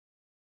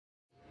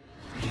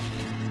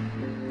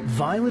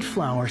Violet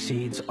flower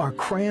seeds are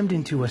crammed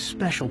into a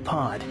special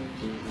pod.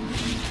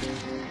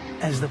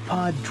 As the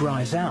pod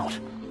dries out,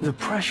 the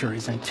pressure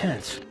is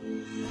intense.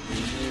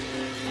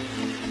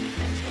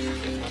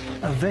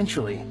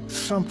 Eventually,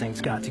 something's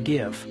got to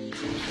give.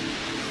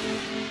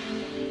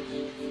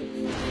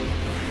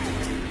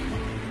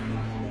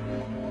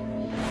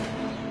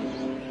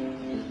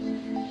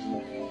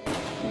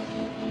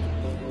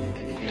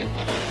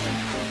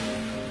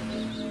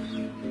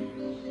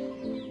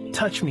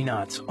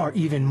 Touch-me-nots are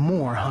even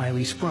more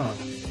highly sprung.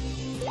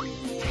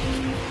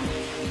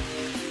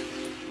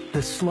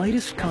 The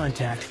slightest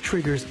contact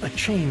triggers a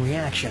chain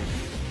reaction.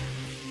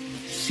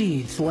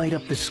 Seeds light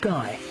up the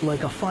sky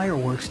like a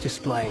fireworks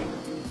display.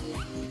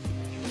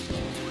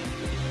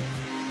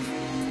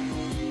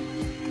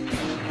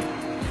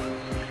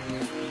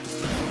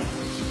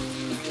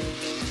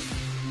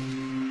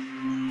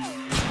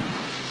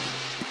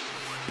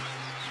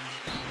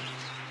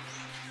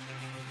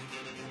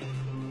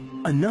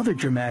 Another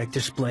dramatic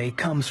display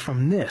comes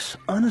from this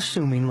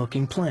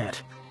unassuming-looking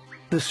plant,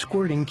 the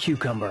squirting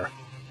cucumber.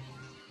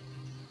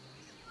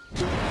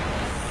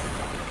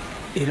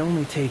 It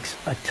only takes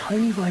a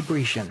tiny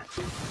vibration,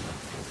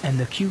 and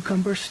the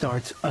cucumber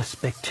starts a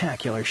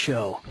spectacular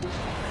show.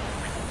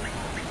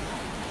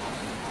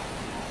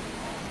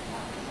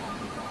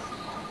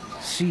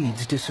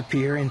 Seeds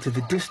disappear into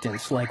the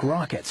distance like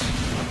rockets.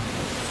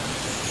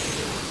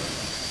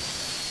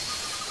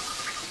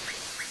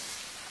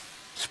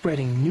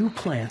 Spreading new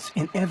plants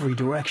in every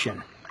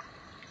direction.